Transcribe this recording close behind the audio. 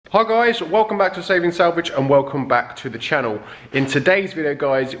Hi guys, welcome back to Saving Salvage and welcome back to the channel. In today's video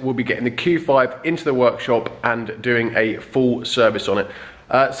guys, we'll be getting the Q5 into the workshop and doing a full service on it.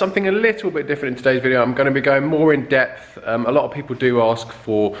 Something a little bit different in today's video. I'm going to be going more in depth. A lot of people do ask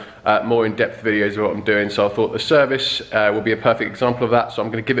for more in depth videos of what I'm doing, so I thought the service will be a perfect example of that, so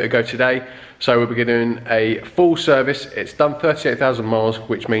I'm going to give it a go today. So we'll be doing a full service. It's done 38,000 miles,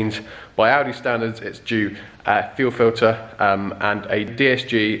 which means by Audi standards it's due a fuel filter and a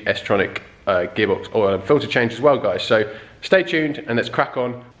DSG S-tronic gearbox oil and filter change as well guys. So stay tuned and let's crack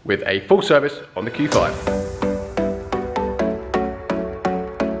on with a full service on the Q5.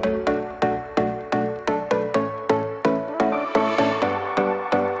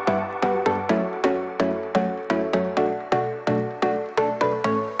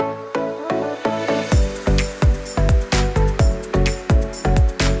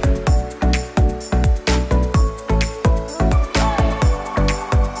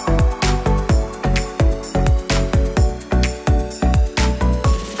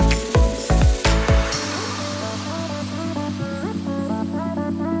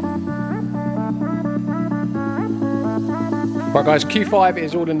 Right guys, Q5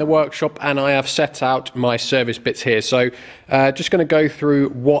 is all in the workshop and I have set out my service bits here. So just going to go through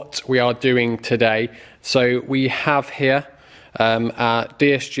what we are doing today. So we have here our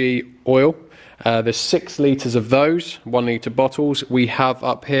DSG oil. There's 6 litres of those, 1 litre bottles. We have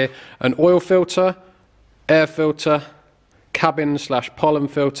up here an oil filter, air filter, cabin / pollen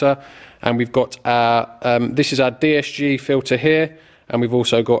filter, and we've got our, this is our DSG filter here. And we've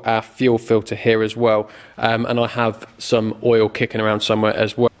also got our fuel filter here as well. And I have some oil kicking around somewhere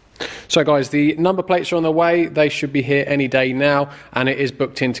as well. So guys, the number plates are on the way. They should be here any day now. And it is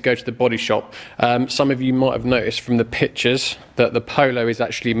booked in to go to the body shop. Some of you might have noticed from the pictures that the Polo is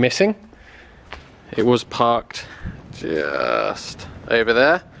actually missing. It was parked just over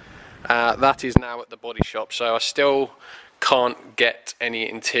there. That is now at the body shop. So I still can't get any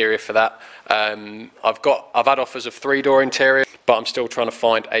interior for that. I've had offers of 3-door interior, but I'm still trying to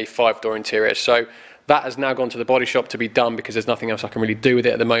find a 5-door interior. So that has now gone to the body shop to be done because there's nothing else I can really do with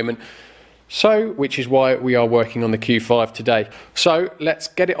it at the moment. So, which is why we are working on the Q5 today. So let's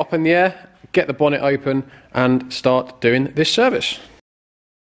get it up in the air, get the bonnet open and start doing this service.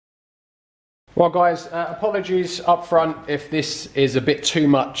 Well guys, apologies up front if this is a bit too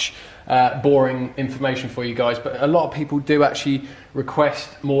much boring information for you guys, but a lot of people do actually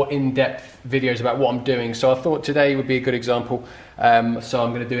request more in-depth videos about what I'm doing, so I thought today would be a good example. So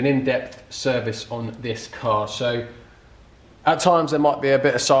I'm going to do an in-depth service on this car. So at times there might be a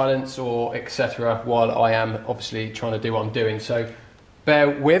bit of silence or etc while I am obviously trying to do what I'm doing, so bear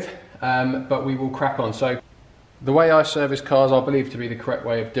with, but we will crack on. So the way I service cars I believe to be the correct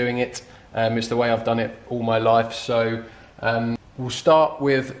way of doing it. It's the way I've done it all my life. So we'll start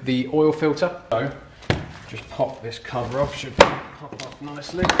with the oil filter. So just pop this cover off, should pop off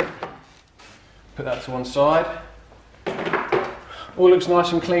nicely. Put that to one side. All looks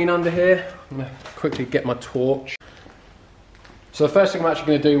nice and clean under here. I'm going to quickly get my torch. So the first thing I'm actually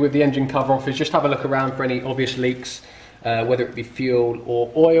going to do with the engine cover off is just have a look around for any obvious leaks, whether it be fuel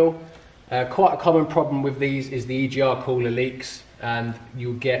or oil. Quite a common problem with these is the EGR cooler leaks. And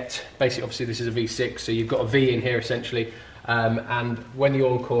you'll get, basically obviously this is a V6, so you've got a V in here essentially, and when the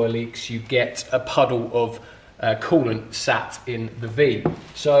oil core leaks you get a puddle of coolant sat in the V.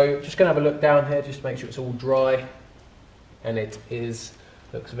 So just going to have a look down here just to make sure it's all dry, and it is,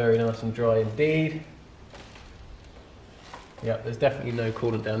 looks very nice and dry indeed. Yeah, there's definitely no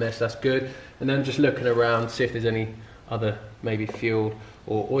coolant down there, so that's good. And then just looking around, see if there's any other maybe fuel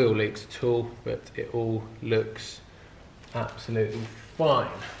or oil leaks at all, but it all looks absolutely fine.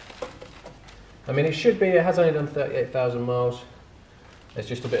 I mean, it should be, it has only done 38,000 miles. There's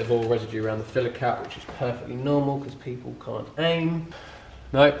just a bit of oil residue around the filler cap, which is perfectly normal because people can't aim.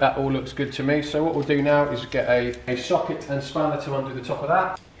 No, that all looks good to me. So what we'll do now is get a socket and spanner to undo the top of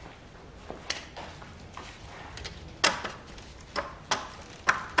that.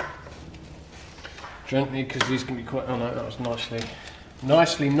 Gently, because these can be quite, oh no, that was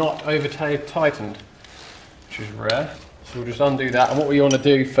nicely not over tightened, which is rare. So we'll just undo that, and what we want to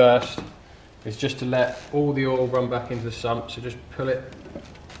do first is just to let all the oil run back into the sump. So just pull it,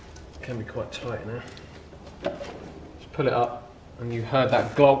 it can be quite tight now. Just pull it up, and you heard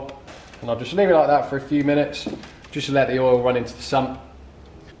that glop, and I'll just leave it like that for a few minutes, just to let the oil run into the sump.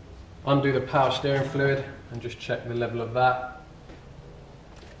 Undo the power steering fluid, and just check the level of that.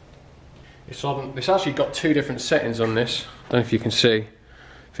 It's actually got 2 different settings on this, I don't know if you can see.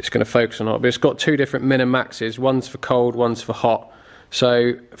 If it's going to focus or not, but it's got 2 different min and maxes. One's for cold, one's for hot.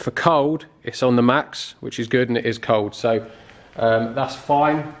 So for cold, it's on the max, which is good, and it is cold. So That's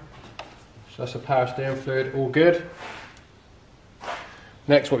fine. So that's the power steering fluid, all good.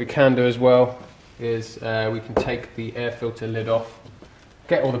 Next, what we can do as well is we can take the air filter lid off,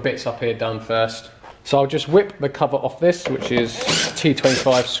 get all the bits up here done first. So I'll just whip the cover off this, which is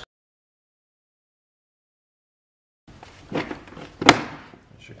T25. It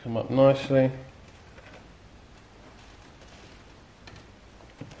should come up nicely.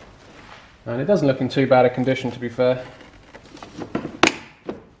 And it doesn't look in too bad a condition, to be fair.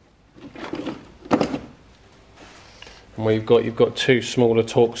 And you've got two smaller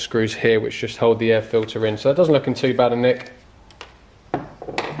Torx screws here which just hold the air filter in, so that doesn't look in too bad a nick.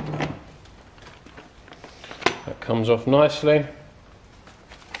 That comes off nicely.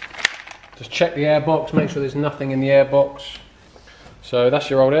 Just check the air box, make sure there's nothing in the air box. So that's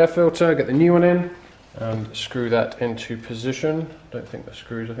your old air filter, get the new one in and screw that into position. Don't think the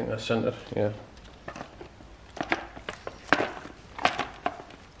screws, I think they're centered, yeah.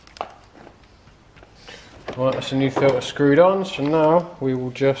 Right, that's a new filter screwed on, so now we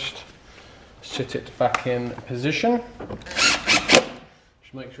will just sit it back in position.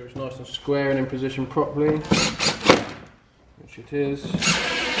 Just make sure it's nice and square and in position properly, which it is.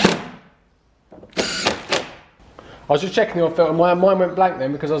 I was just checking the oil filter, mine went blank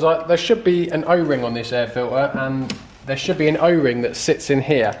then because I was like, there should be an O-ring on this air filter and there should be an O-ring that sits in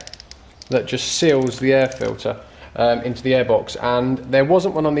here that just seals the air filter into the airbox, and there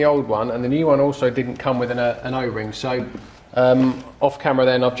wasn't one on the old one, and the new one also didn't come with an O-ring. So off camera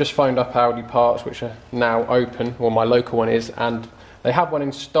then I've just phoned up Audi Parts, which are now open, or my local one is, and they have one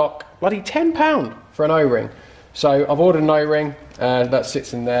in stock, bloody £10 for an O-ring. So I've ordered an O-ring that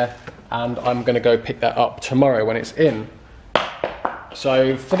sits in there, and I'm going to go pick that up tomorrow when it's in.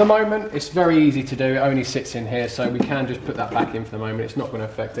 So for the moment it's very easy to do, it only sits in here, so we can just put that back in for the moment. It's not going to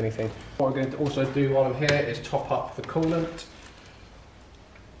affect anything. What I'm going to also do while I'm here is top up the coolant.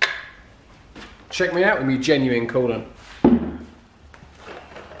 Check me out with me genuine coolant.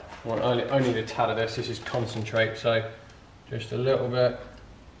 Well, I only need a tad of this is concentrate, so just a little bit.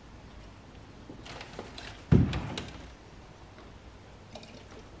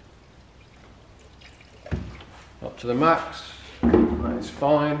 Up to the max. That's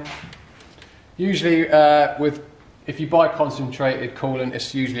fine. Usually if you buy concentrated coolant,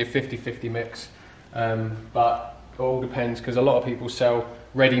 it's usually a 50-50 mix, but it all depends, because a lot of people sell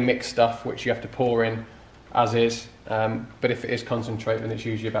ready mixed stuff which you have to pour in as is, but if it is concentrate then it's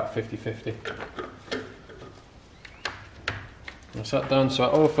usually about 50-50. That's that done, so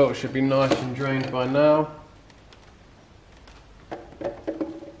our oil filter should be nice and drained by now.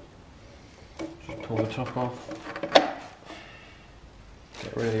 Just pull the top off.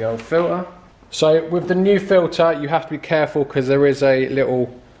 Get rid of the old filter. So with the new filter you have to be careful, because there is a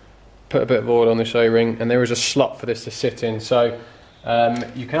little, put a bit of oil on this O-ring, and there is a slot for this to sit in. So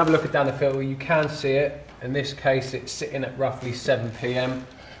you can have a look at down the filter, you can see it. In this case it's sitting at roughly 7 PM.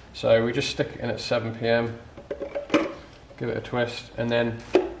 So we just stick it in at 7 PM, give it a twist, and then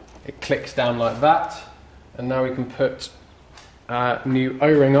it clicks down like that. And now we can put new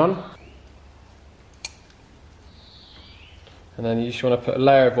O-ring on. And then you just want to put a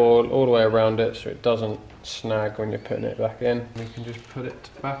layer of oil all the way around it so it doesn't snag when you're putting it back in. We can just put it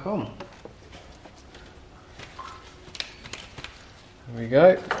back on. There we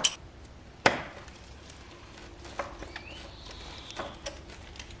go.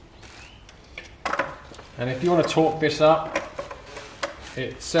 And if you want to torque this up,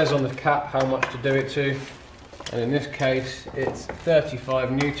 it says on the cap how much to do it to. And in this case it's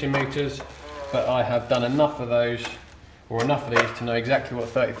 35 Newton meters, but I have done enough of those, or enough of these, to know exactly what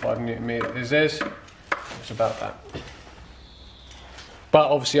 35 Newton meters is. It's about that. But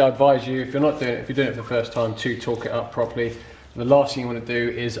obviously I advise you, if you're not doing it, if you're doing it for the first time, to torque it up properly. The last thing you want to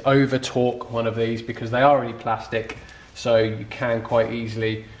do is over torque one of these, because they are really plastic, so you can quite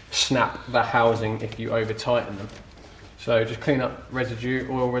easily snap the housing if you over tighten them. So just clean up residue,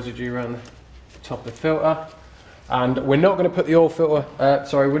 oil residue around the top of the filter. And we're not going to put the oil filter,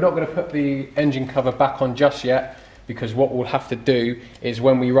 we're not going to put the engine cover back on just yet, because what we'll have to do is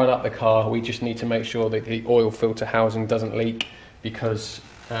when we run up the car, we just need to make sure that the oil filter housing doesn't leak, because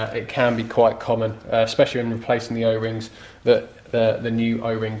it can be quite common, especially when replacing the O-rings, that the new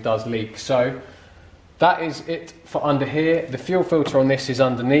O-ring does leak. So that is it for under here. The fuel filter on this is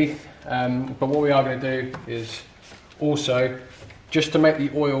underneath, but what we are going to do is also, just to make the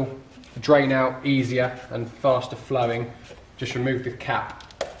oil drain out easier and faster flowing, just remove the cap.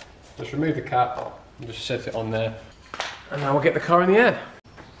 Just remove the cap and just set it on there. And now we'll get the car in the air.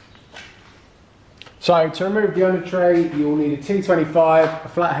 So to remove the under tray, you will need a T25, a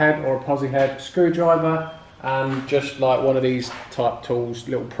flathead or a posi head, screwdriver, and just like one of these type tools,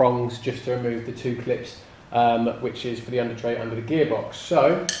 little prongs, just to remove the 2 clips, which is for the under tray under the gearbox.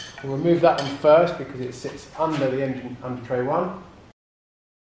 So we'll remove that one first because it sits under the engine under tray 1.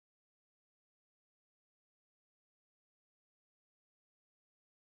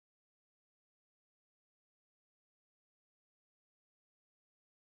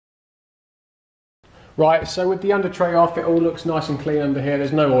 Right, so with the under tray off, it all looks nice and clean under here.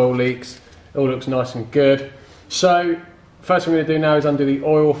 There's no oil leaks. It all looks nice and good. So first thing we're going to do now is undo the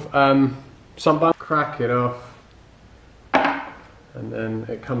oil sump bung, crack it off, and then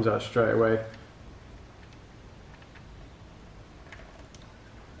it comes out straight away.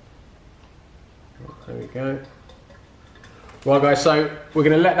 There we go. Right guys, so we're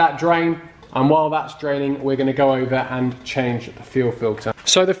going to let that drain, and while that's draining we're going to go over and change the fuel filter.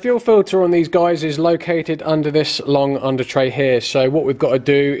 So the fuel filter on these guys is located under this long under tray here. So what we've got to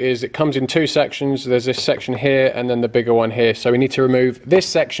do is, it comes in 2 sections. There's this section here and then the bigger one here. So we need to remove this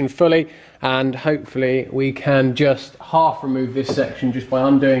section fully, and hopefully we can just half remove this section just by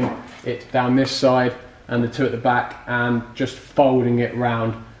undoing it down this side and the 2 at the back, and just folding it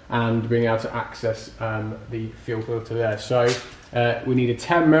round and being able to access the fuel filter there. So we need a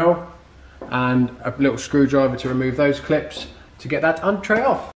 10mm and a little screwdriver to remove those clips to get that under tray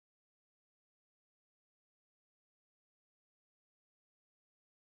off.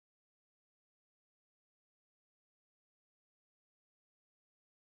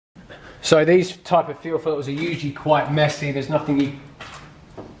 So these type of fuel filters are usually quite messy. There's nothing you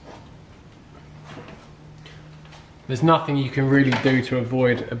can really do to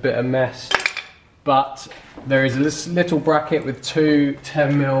avoid a bit of mess. But there is a little bracket with 2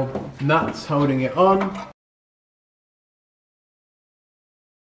 10mm nuts holding it on.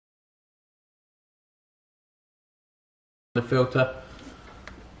 The filter,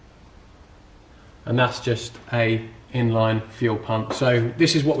 and that's just a inline fuel pump. So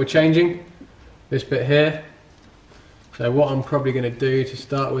this is what we're changing, this bit here. So what I'm probably going to do to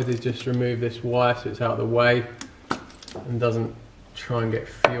start with is just remove this wire so it's out of the way and doesn't try and get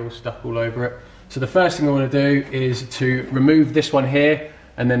fuel stuck all over it. So the first thing I want to do is to remove this one here,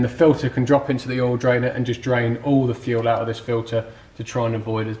 and then the filter can drop into the oil drainer and just drain all the fuel out of this filter to try and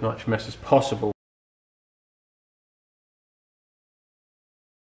avoid as much mess as possible.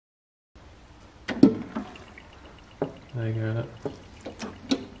 There you go.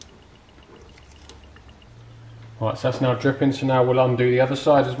 Right, so that's now dripping, so now we'll undo the other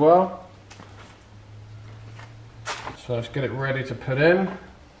side as well. So let's get it ready to put in.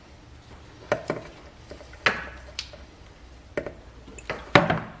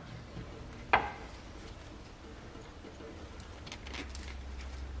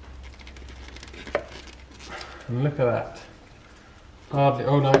 And look at that. Hardly,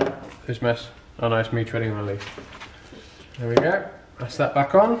 oh no, there's mess. Oh no, it's me treading on a leaf. There we go, that's that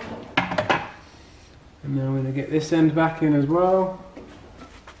back on. And now we're going to get this end back in as well.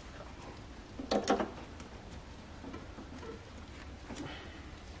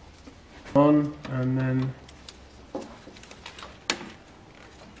 On, and then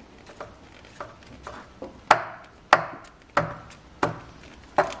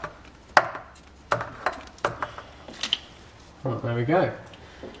right, there we go.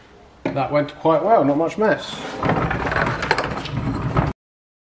 That went quite well, not much mess.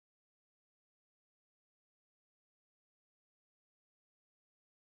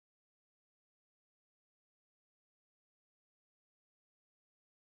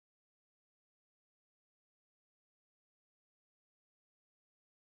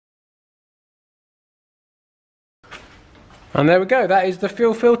 And there we go, that is the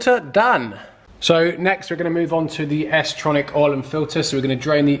fuel filter done. So next we're going to move on to the S-tronic oil and filter. So we're going to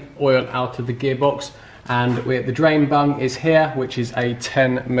drain the oil out of the gearbox, and the drain bung is here, which is a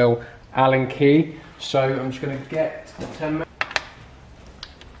 10mm Allen key. So I'm just going to get the 10mm.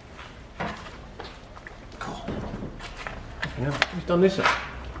 Who's done this up?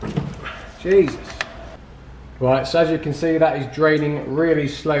 Jesus. Right, so as you can see, that is draining really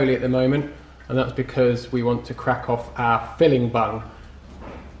slowly at the moment, and that's because we want to crack off our filling bung.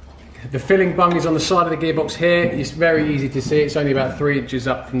 The filling bung is on the side of the gearbox here. It's very easy to see. It's only about 3 inches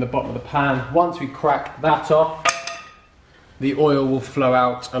up from the bottom of the pan. Once we crack that off, the oil will flow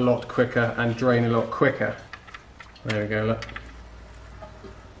out a lot quicker and drain a lot quicker. There we go, look.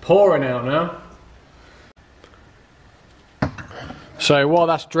 Pouring out now. So while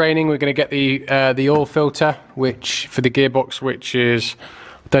that's draining, we're going to get the oil filter, which for the gearbox, which is,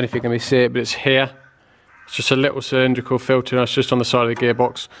 I don't know if you can see it, but it's here. It's just a little cylindrical filter, and it's just on the side of the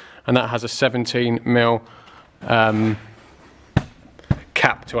gearbox, and that has a 17mm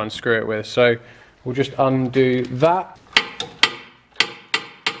cap to unscrew it with. So we'll just undo that.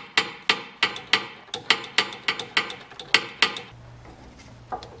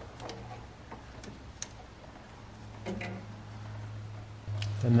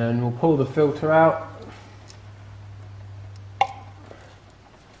 And then we'll pull the filter out.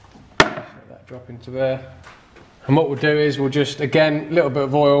 Let that drop into there. And what we'll do is we'll just, again, a little bit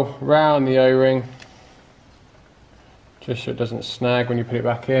of oil around the O-ring, just so it doesn't snag when you put it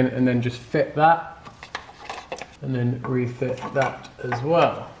back in, and then just fit that, and then refit that as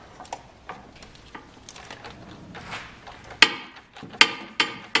well.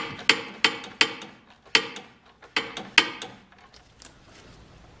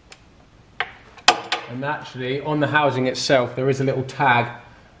 And actually, on the housing itself, there is a little tag,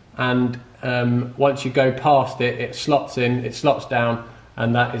 and once you go past it, it slots in, it slots down,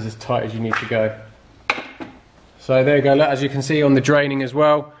 and that is as tight as you need to go. So there you go. Look, as you can see on the draining as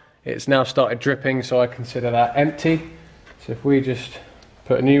well, it's now started dripping, so I consider that empty. So if we just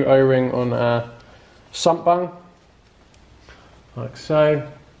put a new O-ring on our sump bung, like so,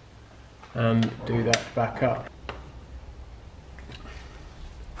 and do that back up.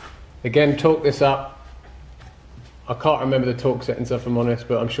 Again, torque this up. I can't remember the torque settings if I'm honest,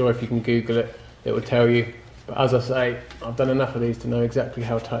 but I'm sure if you can Google it, it will tell you. But as I say, I've done enough of these to know exactly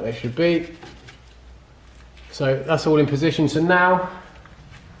how tight they should be. So that's all in position. So now,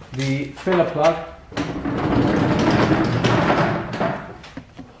 the filler plug.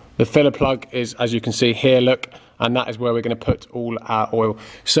 The filler plug is, as you can see here, look, and that is where we're going to put all our oil.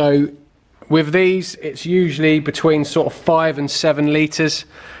 So with these, it's usually between sort of 5 and 7 litres.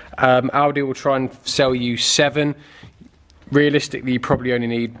 Audi will try and sell you 7. Realistically, you probably only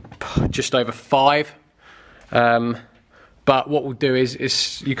need just over 5. But what we'll do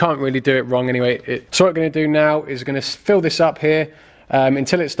is you can't really do it wrong anyway. So what we're going to do now is we're going to fill this up here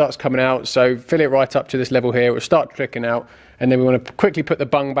until it starts coming out. So fill it right up to this level here. It will start trickling out, and then we want to quickly put the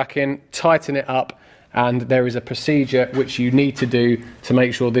bung back in, tighten it up, and there is a procedure which you need to do to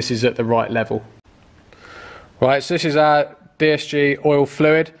make sure this is at the right level. Right, so this is our DSG oil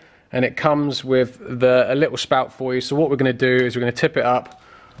fluid, and it comes with a little spout for you. So what we're going to do is we're going to tip it up,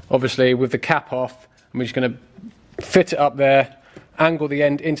 obviously with the cap off, and we're just going to fit it up there, angle the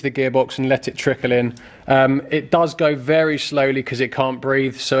end into the gearbox and let it trickle in. It does go very slowly because it can't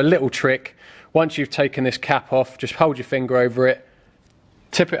breathe, so a little trick, once you've taken this cap off, just hold your finger over it,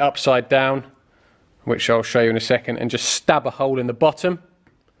 tip it upside down, which I'll show you in a second, and just stab a hole in the bottom,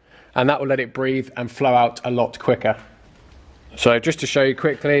 and that will let it breathe and flow out a lot quicker. So just to show you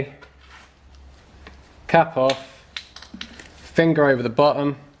quickly, cap off, finger over the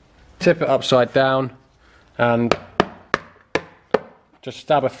bottom, tip it upside down, and just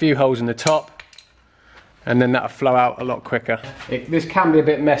stab a few holes in the top, and then that'll flow out a lot quicker. This can be a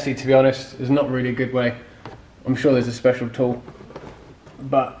bit messy, to be honest. There's not really a good way. I'm sure there's a special tool,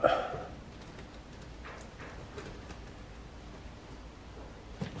 but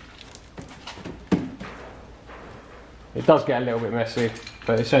it does get a little bit messy,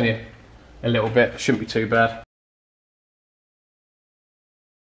 but it's only a little bit, shouldn't be too bad.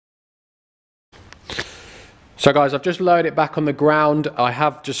 So guys, I've just lowered it back on the ground. I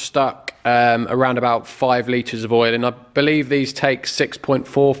have just stuck around about 5 litres of oil, and I believe these take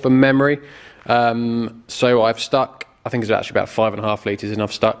 6.4 from memory. So I've stuck, I think it's actually about 5.5 litres, and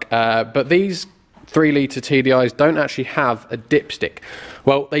I've stuck. But these 3 litre TDIs don't actually have a dipstick.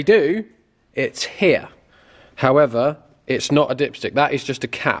 Well, they do, it's here. However, it's not a dipstick, that is just a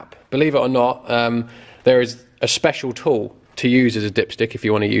cap. Believe it or not, there is a special tool to use as a dipstick if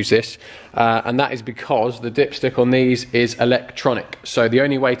you want to use this, and that is because the dipstick on these is electronic. So the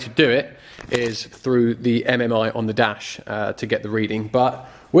only way to do it is through the MMI on the dash to get the reading. But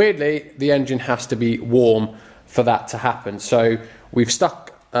weirdly, the engine has to be warm for that to happen. So we've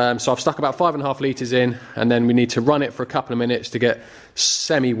stuck, so I've stuck about 5.5 litres in, and then we need to run it for a couple of minutes to get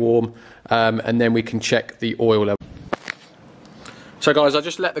semi-warm, and then we can check the oil level. So guys, I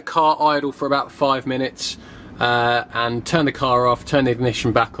just let the car idle for about 5 minutes and turn the car off, turn the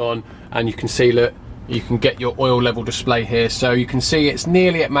ignition back on, and you can see, look, you can get your oil level display here. So you can see it's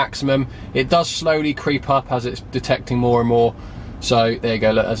nearly at maximum. It does slowly creep up as it's detecting more and more. So there you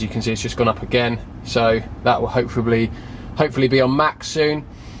go, look, as you can see, it's just gone up again. So that will hopefully be on max soon,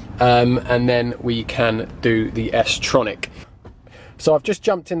 and then we can do the S-Tronic. So I've just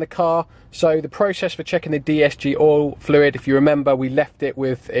jumped in the car. So the process for checking the DSG oil fluid, if you remember, we left it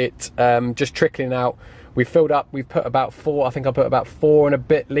with it just trickling out. We filled up, we put about 4, I think I put about 4 and a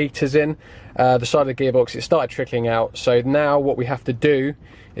bit litres in the side of the gearbox. It started trickling out. So now what we have to do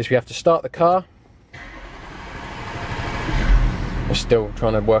is we have to start the car. We're still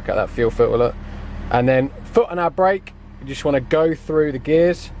trying to work out that fuel filter, look. And then foot on our brake, you just want to go through the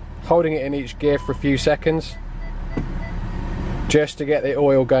gears, holding it in each gear for a few seconds, just to get the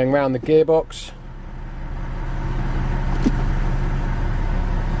oil going around the gearbox.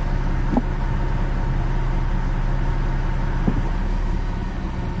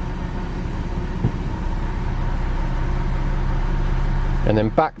 And then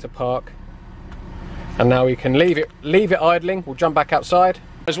back to park. And now we can leave it idling. We'll jump back outside.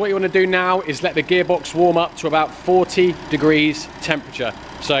 So what you want to do now is let the gearbox warm up to about 40 degrees temperature.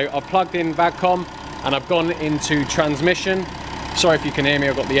 So I've plugged in VAGCOM and I've gone into transmission. Sorry if you can hear me,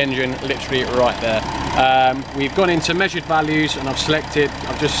 I've got the engine literally right there. We've gone into measured values and I've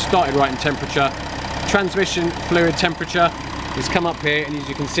just started writing temperature. Transmission fluid temperature has come up here, and as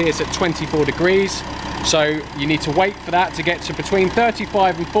you can see it's at 24 degrees. So you need to wait for that to get to between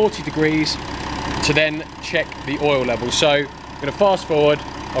 35 and 40 degrees to then check the oil level. So I'm going to fast forward,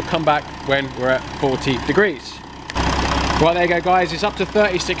 I'll come back when we're at 40 degrees. Right, there you go guys, it's up to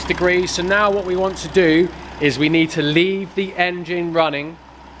 36 degrees. So now what we want to do is we need to leave the engine running,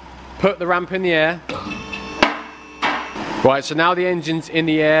 put the ramp in the air. Right, so now the engine's in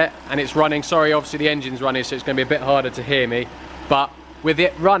the air and it's running. Sorry, obviously the engine's running, so it's going to be a bit harder to hear me. But with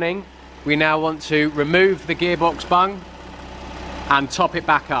it running, we now want to remove the gearbox bung and top it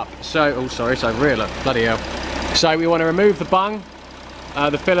back up. So, oh sorry, it's over here, look, bloody hell. So we want to remove the bung,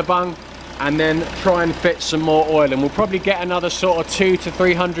 the filler bung, and then try and fit some more oil. And we'll probably get another sort of 200 to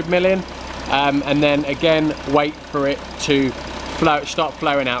 300 million. And then again, wait for it to start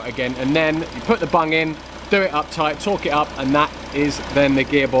flowing out again. And then you put the bung in, do it up tight, torque it up, and that is then the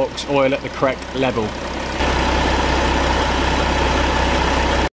gearbox oil at the correct level.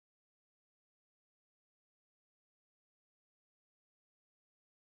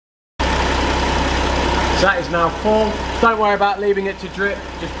 So that is now full. Don't worry about leaving it to drip,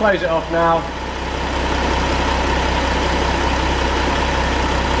 just close it off now.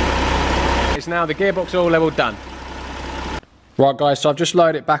 It's now the gearbox oil level done. Right guys, so I've just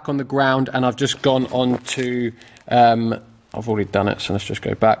loaded it back on the ground and I've just gone on to, I've already done it, so let's just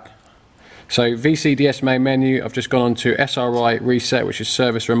go back. So VCDS main menu, I've just gone on to SRI reset, which is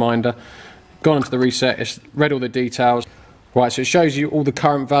service reminder. Gone onto the reset, it's read all the details. Right, so it shows you all the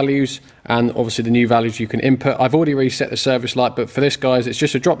current values and obviously the new values you can input. I've already reset the service light, but for this guys, it's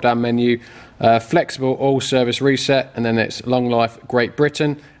just a drop down menu, flexible all service reset, and then it's long life Great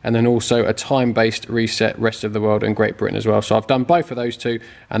Britain, and then also a time-based reset rest of the world and Great Britain as well. So I've done both of those two,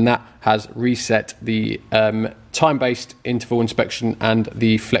 and that has reset the time-based interval inspection and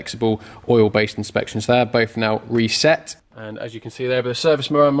the flexible oil-based inspection. So they're both now reset. And as you can see there, with the service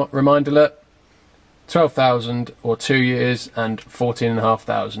reminder alert, 12,000 or 2 years and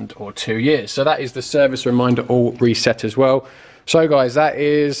 14,500 or 2 years. So that is the service reminder all reset as well. So guys, that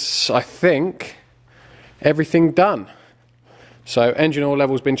is, I think, everything done. So engine oil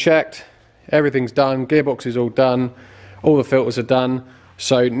level's been checked, everything's done, gearbox is all done, all the filters are done.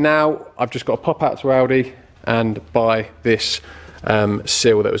 So now I've just got to pop out to Audi and buy this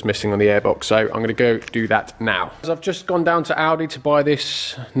seal that was missing on the airbox. So I'm going to go do that now. I've just gone down to Audi to buy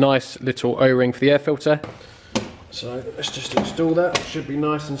this nice little O-ring for the air filter. So let's just install that. It should be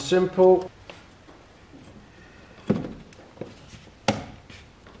nice and simple.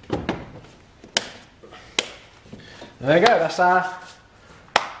 There you go, that's our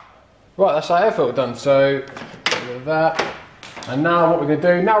air filter done. So with that, and now what we're going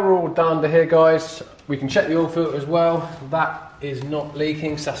to do, now we're all done to here guys, we can check the oil filter as well. That is not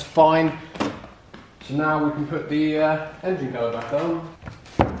leaking, so that's fine. So now we can put the engine cover back on.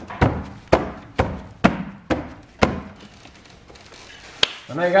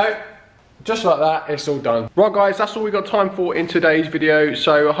 And there you go. Just like that, it's all done. Right guys, that's all we've got time for in today's video.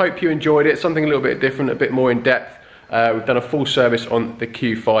 So I hope you enjoyed it. Something a little bit different, a bit more in depth. We've done a full service on the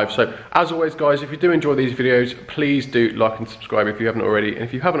Q5. So as always guys, if you do enjoy these videos, please do like and subscribe if you haven't already. And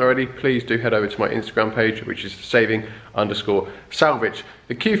if you haven't already, please do head over to my Instagram page, which is saving_salvage.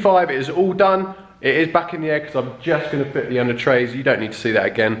 The Q5 is all done. It is back in the air because I'm just going to fit the under trays. You don't need to see that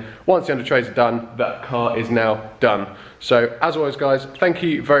again. Once the under trays are done, that car is now done. So as always guys, thank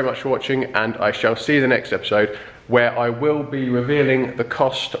you very much for watching, and I shall see you in the next episode, where I will be revealing the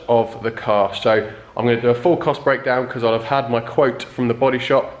cost of the car. So I'm going to do a full cost breakdown because I'll have had my quote from the body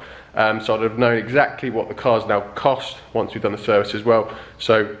shop, so I'd have known exactly what the car's now cost once we've done the service as well.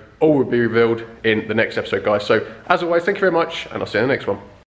 So all will be revealed in the next episode guys. So as always, thank you very much, and I'll see you in the next one.